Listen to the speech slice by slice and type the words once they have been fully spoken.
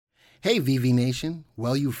Hey, VV Nation.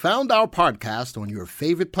 Well, you found our podcast on your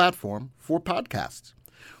favorite platform for podcasts.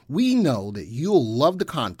 We know that you'll love the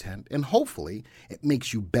content and hopefully it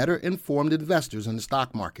makes you better informed investors in the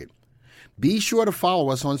stock market. Be sure to follow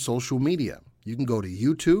us on social media. You can go to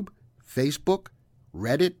YouTube, Facebook,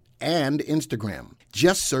 Reddit, and Instagram.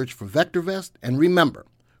 Just search for VectorVest and remember,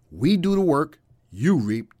 we do the work, you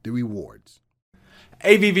reap the rewards.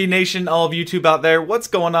 AVV Nation, all of YouTube out there, what's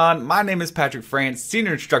going on? My name is Patrick France,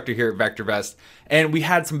 Senior Instructor here at VectorVest, and we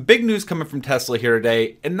had some big news coming from Tesla here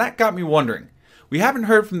today, and that got me wondering. We haven't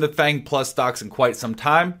heard from the FAANG Plus stocks in quite some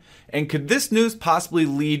time, and could this news possibly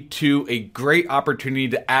lead to a great opportunity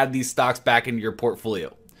to add these stocks back into your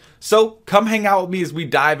portfolio? So come hang out with me as we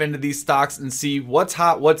dive into these stocks and see what's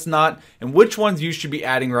hot, what's not, and which ones you should be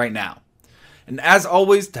adding right now. And as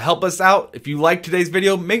always, to help us out, if you like today's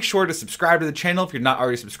video, make sure to subscribe to the channel if you're not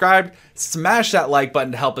already subscribed. Smash that like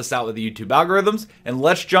button to help us out with the YouTube algorithms, and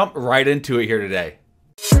let's jump right into it here today.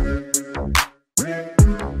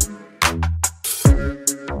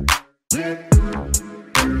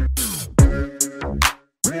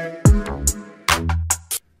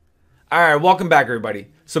 Alright, welcome back everybody.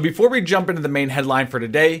 So before we jump into the main headline for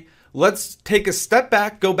today, let's take a step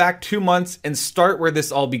back, go back 2 months, and start where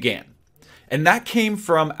this all began. And that came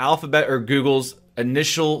from Alphabet or Google's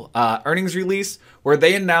initial earnings release, where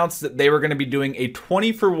they announced that they were going to be doing a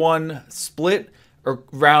 20-for-1 split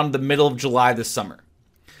around the middle of July this summer.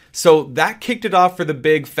 So that kicked it off for the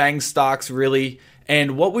big FAANG stocks, really.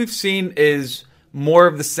 And what we've seen is more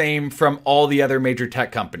of the same from all the other major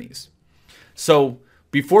tech companies. So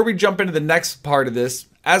before we jump into the next part of this,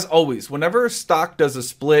 as always, whenever a stock does a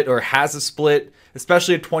split or has a split,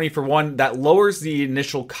 especially a 20-for-1, that lowers the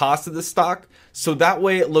initial cost of the stock. So that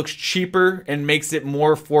way it looks cheaper and makes it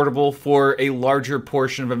more affordable for a larger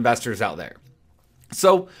portion of investors out there.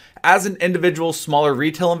 So as an individual smaller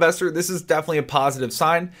retail investor, this is definitely a positive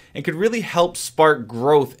sign and could really help spark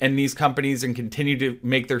growth in these companies and continue to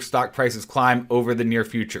make their stock prices climb over the near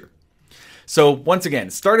future. So once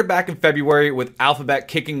again, started back in February with Alphabet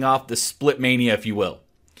kicking off the split mania, if you will.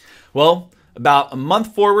 Well, about a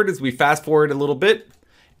month forward, as we fast forward a little bit,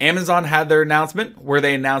 Amazon had their announcement where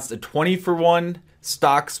they announced a 20-for-1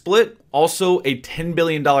 stock split, also a $10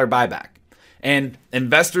 billion buyback. And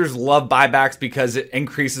investors love buybacks because it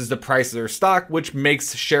increases the price of their stock, which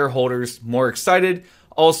makes shareholders more excited,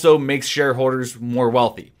 also makes shareholders more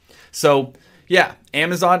wealthy. So yeah,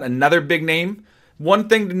 Amazon, another big name. One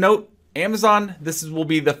thing to note, Amazon, will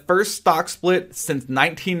be the first stock split since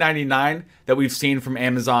 1999 that we've seen from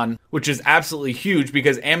Amazon, which is absolutely huge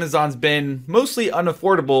because Amazon's been mostly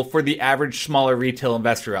unaffordable for the average smaller retail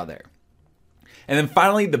investor out there. And then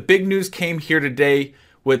finally, the big news came here today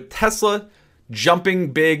with Tesla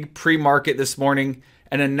jumping big pre-market this morning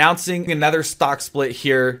and announcing another stock split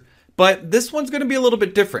here. But this one's going to be a little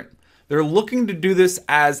bit different. They're looking to do this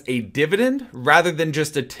as a dividend rather than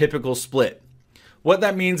just a typical split. What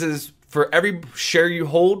that means is for every share you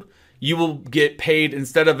hold, you will get paid,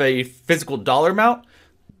 instead of a physical dollar amount,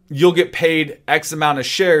 you'll get paid X amount of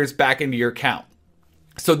shares back into your account.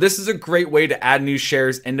 So this is a great way to add new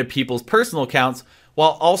shares into people's personal accounts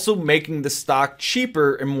while also making the stock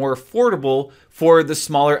cheaper and more affordable for the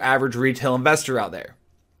smaller average retail investor out there.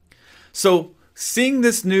 So seeing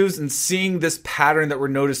this news and seeing this pattern that we're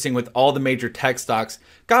noticing with all the major tech stocks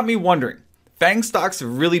got me wondering. FAANG stocks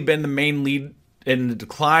have really been the main lead in the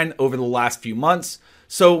decline over the last few months.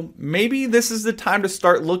 So maybe this is the time to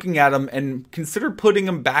start looking at them and consider putting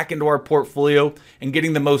them back into our portfolio and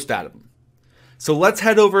getting the most out of them. So let's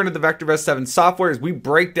head over into the VectorVest 7 software as we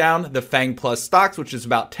break down the FAANG Plus stocks, which is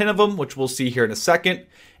about 10 of them, which we'll see here in a second,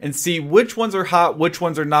 and see which ones are hot, which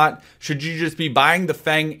ones are not. Should you just be buying the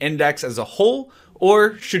FAANG index as a whole,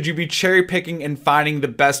 or should you be cherry picking and finding the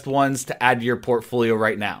best ones to add to your portfolio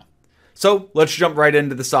right now? So let's jump right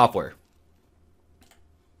into the software.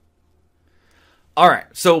 All right,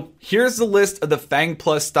 so here's the list of the FAANG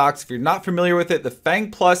Plus stocks. If you're not familiar with it, the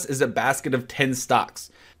FAANG Plus is a basket of 10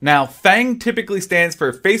 stocks. Now, FAANG typically stands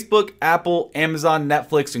for Facebook, Apple, Amazon,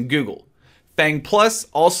 Netflix, and Google. FAANG Plus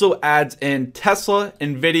also adds in Tesla,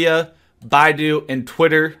 Nvidia, Baidu, and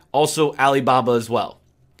Twitter, also Alibaba as well.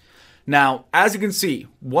 Now, as you can see,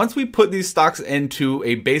 once we put these stocks into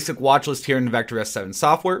a basic watch list here in the VectorVest 7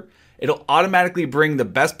 software, it'll automatically bring the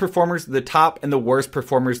best performers to the top and the worst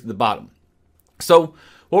performers to the bottom. So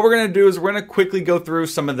what we're going to do is we're going to quickly go through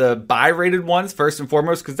some of the buy rated ones first and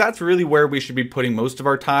foremost, because that's really where we should be putting most of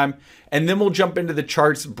our time. And then we'll jump into the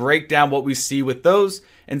charts, break down what we see with those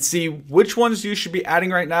and see which ones you should be adding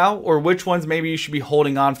right now or which ones maybe you should be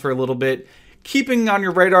holding on for a little bit, keeping on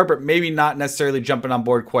your radar, but maybe not necessarily jumping on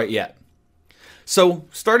board quite yet. So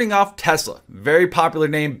starting off, Tesla, very popular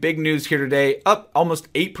name, big news here today, up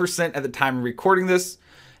almost 8% at the time of recording this.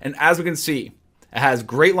 And as we can see, it has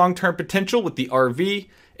great long-term potential with the RV.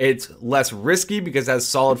 It's less risky because it has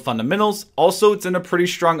solid fundamentals. Also, it's in a pretty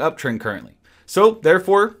strong uptrend currently. So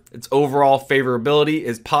therefore, its overall favorability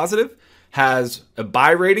is positive, has a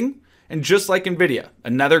buy rating, and just like Nvidia,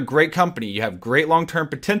 another great company. You have great long-term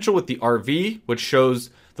potential with the RV, which shows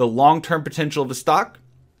the long-term potential of the stock.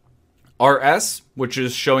 RS, which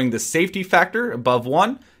is showing the safety factor above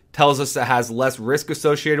 1, tells us it has less risk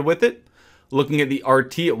associated with it. Looking at the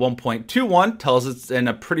RT at 1.21 tells us it's in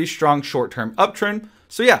a pretty strong short-term uptrend.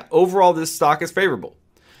 So yeah, overall this stock is favorable.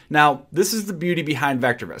 Now, this is the beauty behind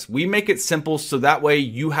VectorVest. We make it simple so that way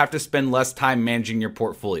you have to spend less time managing your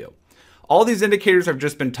portfolio. All these indicators I've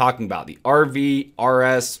just been talking about, the RV,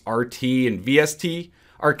 RS, RT, and VST,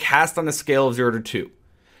 are cast on a scale of 0 to 2.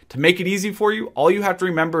 To make it easy for you, all you have to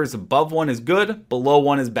remember is above 1 is good, below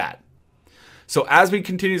 1 is bad. So as we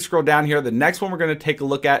continue to scroll down here, the next one we're going to take a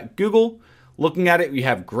look at, Google. Looking at it, you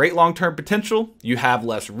have great long-term potential. You have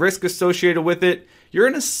less risk associated with it. You're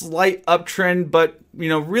in a slight uptrend, but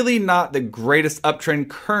really not the greatest uptrend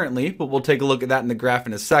currently, but we'll take a look at that in the graph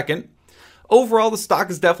in a second. Overall, the stock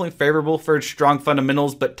is definitely favorable for its strong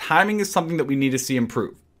fundamentals, but timing is something that we need to see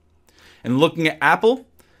improve. And looking at Apple,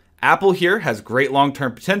 Apple here has great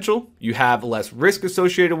long-term potential. You have less risk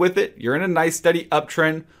associated with it. You're in a nice steady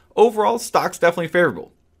uptrend. Overall, stock's definitely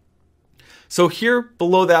favorable. So here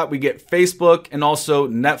below that, we get Facebook and also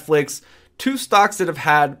Netflix, two stocks that have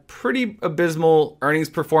had pretty abysmal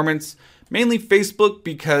earnings performance. Mainly Facebook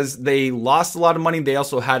because they lost a lot of money. They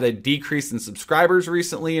also had a decrease in subscribers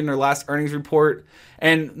recently in their last earnings report.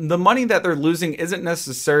 And the money that they're losing isn't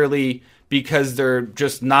necessarily because they're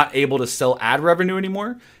just not able to sell ad revenue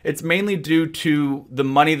anymore. It's mainly due to the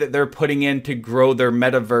money that they're putting in to grow their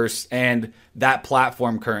metaverse and that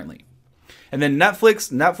platform currently. And then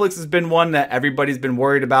Netflix has been one that everybody's been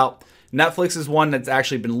worried about. Netflix is one that's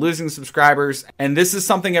actually been losing subscribers. And this is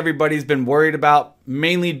something everybody's been worried about,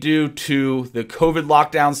 mainly due to the COVID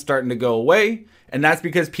lockdowns starting to go away. And that's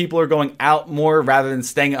because people are going out more rather than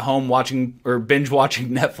staying at home watching or binge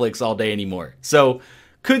watching Netflix all day anymore. So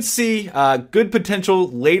could see good potential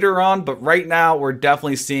later on, but right now we're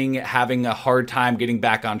definitely seeing it having a hard time getting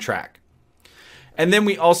back on track. And then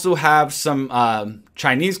we also have some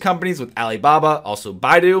Chinese companies with Alibaba, also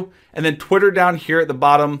Baidu, and then Twitter down here at the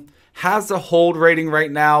bottom has a hold rating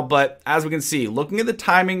right now, but as we can see, looking at the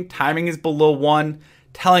timing is below 1,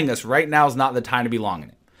 telling us right now is not the time to be long in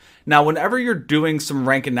it. Now, whenever you're doing some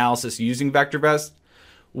rank analysis using VectorVest,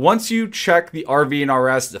 once you check the RV and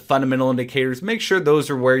RS, the fundamental indicators, make sure those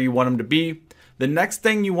are where you want them to be. The next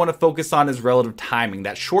thing you want to focus on is relative timing,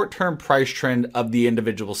 that short-term price trend of the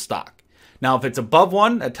individual stock. Now, if it's above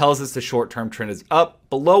 1, that tells us the short-term trend is up.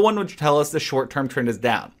 Below 1 would tell us the short-term trend is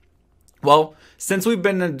down. Well, since we've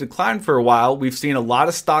been in a decline for a while, we've seen a lot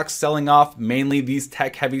of stocks selling off, mainly these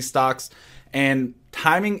tech-heavy stocks, and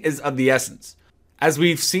timing is of the essence. As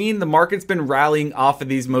we've seen, the market's been rallying off of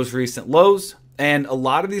these most recent lows, and a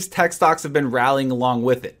lot of these tech stocks have been rallying along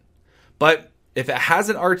with it. But if it has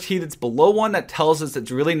an RT that's below 1, that tells us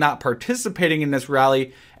it's really not participating in this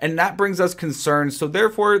rally, and that brings us concerns. So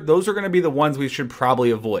therefore, those are going to be the ones we should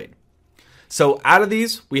probably avoid. So out of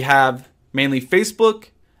these, we have mainly Facebook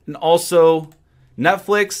and also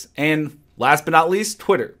Netflix, and last but not least,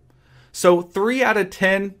 Twitter. So 3 out of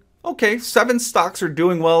 10, okay, 7 stocks are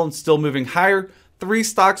doing well and still moving higher. 3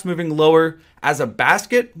 stocks moving lower. As a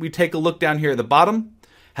basket, we take a look down here at the bottom.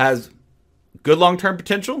 Has good long-term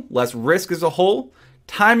potential, less risk as a whole.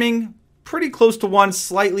 Timing, pretty close to 1,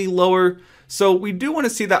 slightly lower. So we do want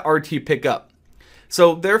to see that RT pick up.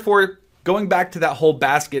 So therefore, going back to that whole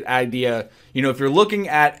basket idea, if you're looking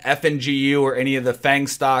at FNGU or any of the FAANG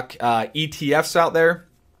stock ETFs out there,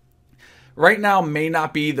 right now may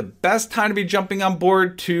not be the best time to be jumping on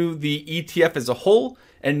board to the ETF as a whole,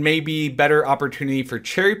 and maybe better opportunity for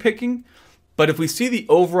cherry picking. But if we see the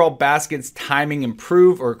overall basket's timing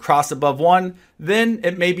improve or cross above 1, then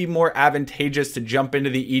it may be more advantageous to jump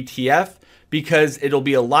into the ETF because it'll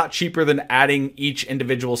be a lot cheaper than adding each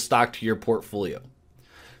individual stock to your portfolio.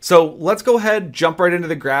 So let's go ahead, jump right into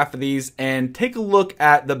the graph of these and take a look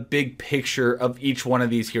at the big picture of each one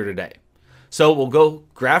of these here today. So we'll go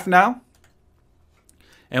graph now.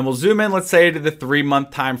 And we'll zoom in, let's say, to the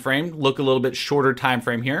 3-month time frame, look a little bit shorter time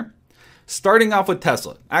frame here. Starting off with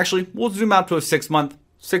Tesla. Actually, we'll zoom out to a 6-month.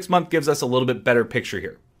 6-month gives us a little bit better picture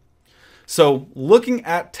here. So looking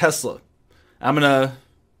at Tesla, I'm going to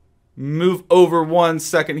move over 1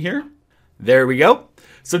 second here. There we go.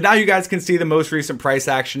 So now you guys can see the most recent price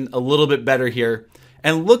action a little bit better here.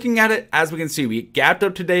 And looking at it, as we can see, we gapped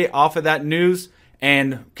up today off of that news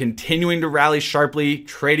and continuing to rally sharply,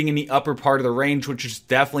 trading in the upper part of the range, which is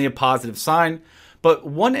definitely a positive sign. But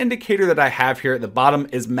one indicator that I have here at the bottom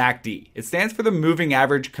is MACD. It stands for the Moving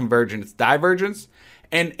Average Convergence Divergence,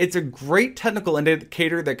 and it's a great technical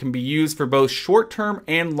indicator that can be used for both short-term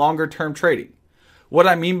and longer-term trading. What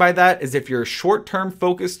I mean by that is if you're a short-term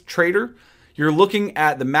focused trader, you're looking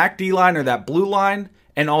at the MACD line or that blue line,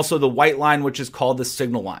 and also the white line, which is called the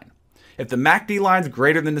signal line. If the MACD line is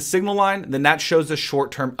greater than the signal line, then that shows a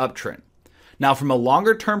short-term uptrend. Now, from a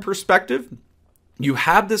longer-term perspective, you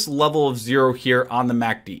have this level of 0 here on the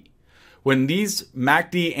MACD. When these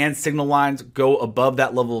MACD and signal lines go above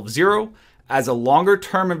that level of 0, as a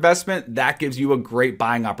longer-term investment, that gives you a great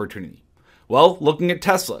buying opportunity. Well, looking at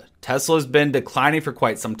Tesla. Tesla's been declining for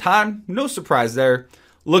quite some time. No surprise there.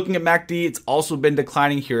 Looking at MACD, it's also been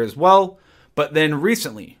declining here as well. But then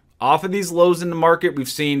recently, off of these lows in the market, we've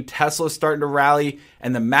seen Tesla starting to rally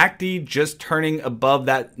and the MACD just turning above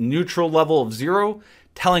that neutral level of 0,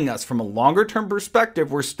 telling us from a longer term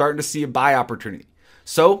perspective, we're starting to see a buy opportunity.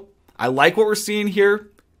 So I like what we're seeing here.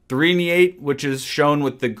 3 and the 8, which is shown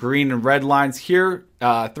with the green and red lines here.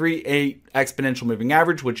 3-8 exponential moving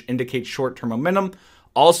average, which indicates short-term momentum.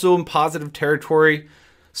 Also in positive territory.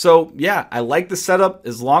 So yeah, I like the setup.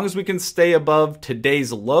 As long as we can stay above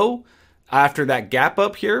today's low after that gap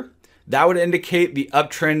up here, that would indicate the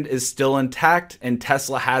uptrend is still intact and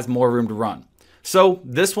Tesla has more room to run. So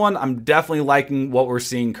this one, I'm definitely liking what we're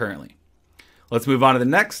seeing currently. Let's move on to the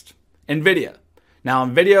next, NVIDIA. Now,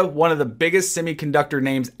 NVIDIA, one of the biggest semiconductor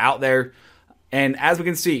names out there. And as we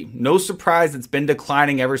can see, no surprise, it's been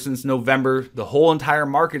declining ever since November. The whole entire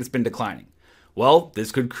market has been declining. Well,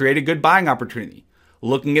 this could create a good buying opportunity.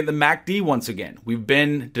 Looking at the MACD once again, we've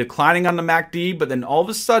been declining on the MACD, but then all of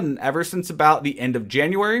a sudden, ever since about the end of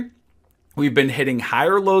January, we've been hitting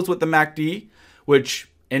higher lows with the MACD, which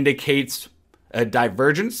indicates a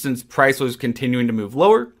divergence since price was continuing to move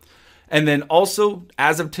lower. And then also,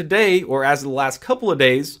 as of today, or as of the last couple of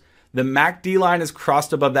days, the MACD line is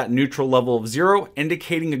crossed above that neutral level of 0,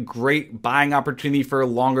 indicating a great buying opportunity for a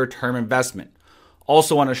longer term investment.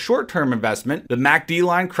 Also on a short term investment, the MACD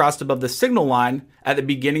line crossed above the signal line at the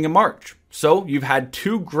beginning of March. So you've had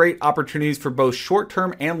 2 great opportunities for both short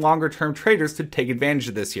term and longer term traders to take advantage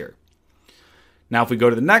of this here. Now, if we go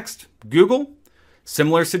to the next, Google.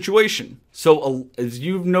 Similar situation. So as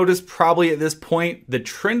you've noticed probably at this point, the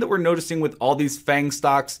trend that we're noticing with all these FAANG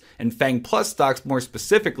stocks and FAANG Plus stocks more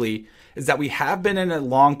specifically is that we have been in a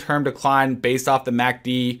long-term decline based off the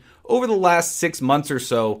MACD over the last 6 months or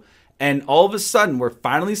so. And all of a sudden, we're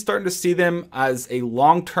finally starting to see them as a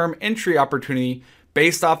long-term entry opportunity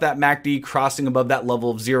based off that MACD crossing above that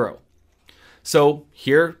level of 0. So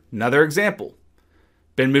here, another example.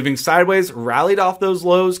 Been moving sideways, rallied off those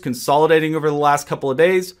lows, consolidating over the last couple of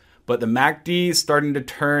days, but the MACD is starting to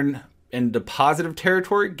turn into positive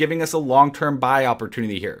territory, giving us a long-term buy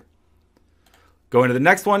opportunity here. Going to the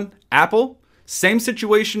next one, Apple. Same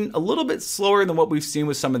situation, a little bit slower than what we've seen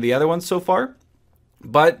with some of the other ones so far,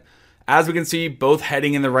 but as we can see, both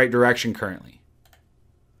heading in the right direction currently.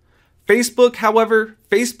 Facebook, however,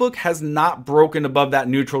 Facebook has not broken above that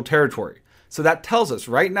neutral territory. So that tells us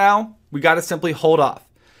right now, we got to simply hold off.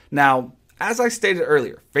 Now, as I stated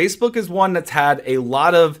earlier, Facebook is one that's had a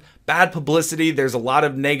lot of bad publicity. There's a lot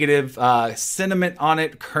of negative sentiment on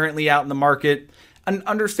it currently out in the market, and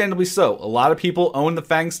understandably so. A lot of people own the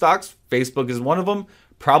FAANG stocks. Facebook is one of them.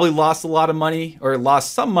 Probably lost a lot of money, or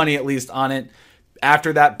lost some money at least on it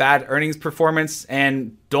after that bad earnings performance,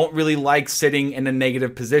 and don't really like sitting in a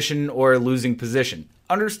negative position or a losing position.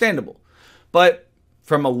 Understandable. But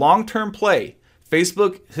from a long-term play,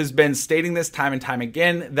 Facebook has been stating this time and time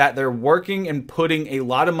again that they're working and putting a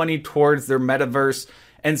lot of money towards their metaverse.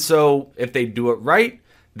 And so if they do it right,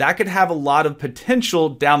 that could have a lot of potential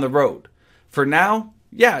down the road. For now,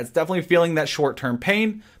 yeah, it's definitely feeling that short-term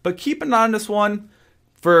pain, but keep an eye on this one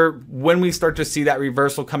for when we start to see that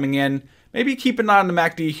reversal coming in. Maybe keep an eye on the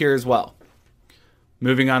MACD here as well.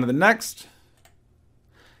 Moving on to the next,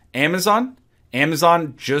 Amazon.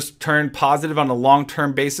 Amazon just turned positive on a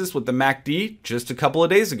long-term basis with the MACD just a couple of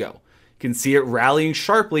days ago. You can see it rallying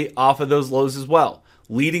sharply off of those lows as well,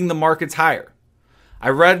 leading the markets higher. I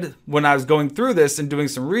read when I was going through this and doing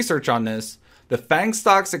some research on this, the FAANG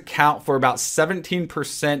stocks account for about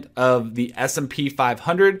 17% of the S&P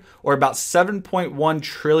 500, or about $7.1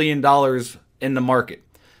 trillion in the market.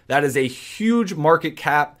 That is a huge market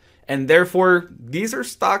cap. And therefore, these are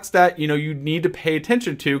stocks that, you need to pay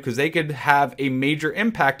attention to because they could have a major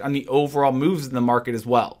impact on the overall moves in the market as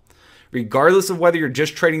well. regardless of whether you're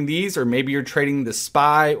just trading these or maybe you're trading the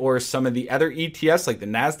SPY or some of the other ETFs like the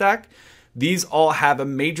NASDAQ, these all have a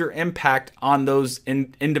major impact on those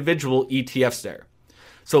individual ETFs there.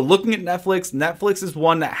 So looking at Netflix is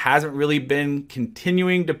one that hasn't really been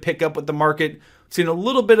continuing to pick up with the market. We've seen a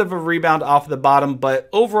little bit of a rebound off of the bottom, but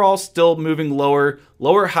overall still moving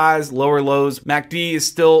lower highs, lower lows. MACD is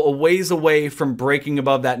still a ways away from breaking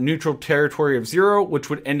above that neutral territory of 0, which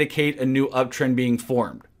would indicate a new uptrend being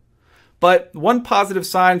formed. But one positive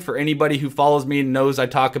sign for anybody who follows me and knows I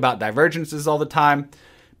talk about divergences all the time,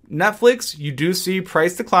 Netflix, you do see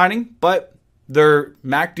price declining, but their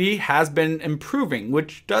MACD has been improving,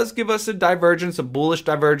 which does give us a divergence, a bullish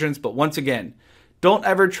divergence. But once again, don't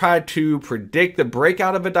ever try to predict the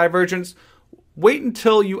breakout of a divergence. Wait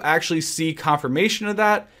until you actually see confirmation of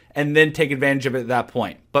that and then take advantage of it at that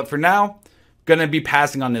point. But for now, going to be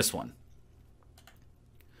passing on this one.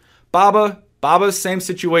 Baba's same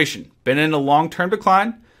situation. Been in a long-term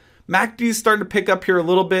decline. MACD is starting to pick up here a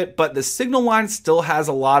little bit, but the signal line still has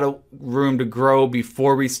a lot of room to grow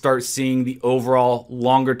before we start seeing the overall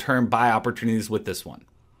longer-term buy opportunities with this one.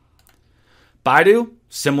 Baidu,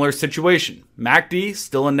 similar situation. MACD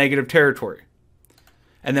still in negative territory.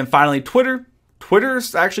 And then finally,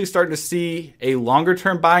 Twitter's actually starting to see a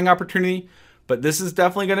longer-term buying opportunity, but this is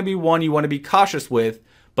definitely going to be one you want to be cautious with.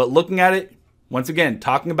 But looking at it, once again,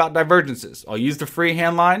 talking about divergences, I'll use the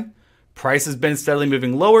freehand line. Price has been steadily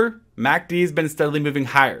moving lower. MACD has been steadily moving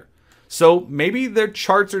higher. So maybe their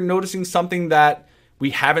charts are noticing something that we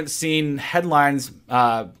haven't seen headlines,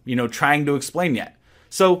 trying to explain yet.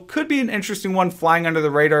 So could be an interesting one flying under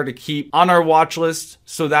the radar to keep on our watch list.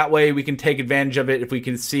 So that way we can take advantage of it if we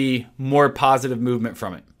can see more positive movement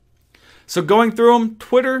from it. So going through them,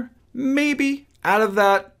 Twitter, maybe out of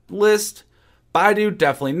that list. Baidu,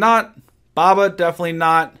 definitely not. Baba, definitely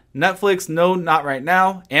not. Netflix, no, not right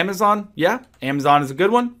now. Amazon, yeah, Amazon is a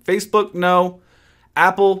good one. Facebook, no.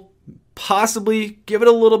 Apple, possibly. Give it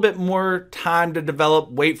a little bit more time to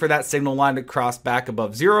develop. Wait for that signal line to cross back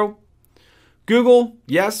above 0. Google,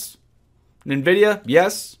 yes. Nvidia,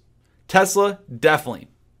 yes. Tesla, definitely.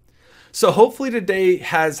 So hopefully today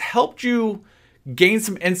has helped you gain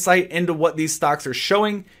some insight into what these stocks are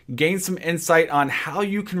showing, gain some insight on how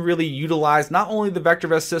you can really utilize not only the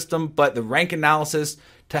VectorVest system, but the rank analysis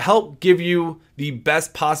to help give you the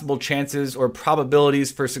best possible chances or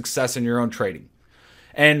probabilities for success in your own trading.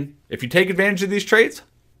 And if you take advantage of these trades,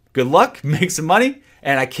 good luck, make some money,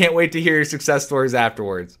 and I can't wait to hear your success stories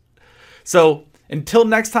afterwards. So until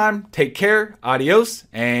next time, take care, adios,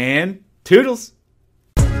 and toodles.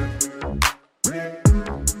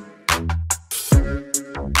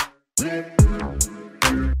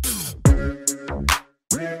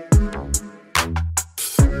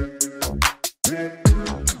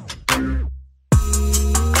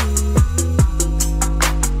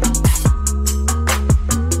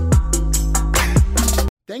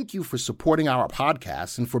 Thank you for supporting our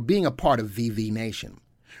podcast and for being a part of VV Nation.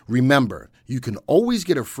 Remember, you can always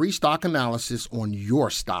get a free stock analysis on your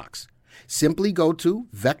stocks. Simply go to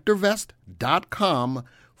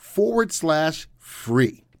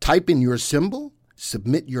VectorVest.com/free. Type in your symbol,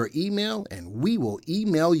 submit your email, and we will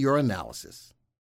email your analysis.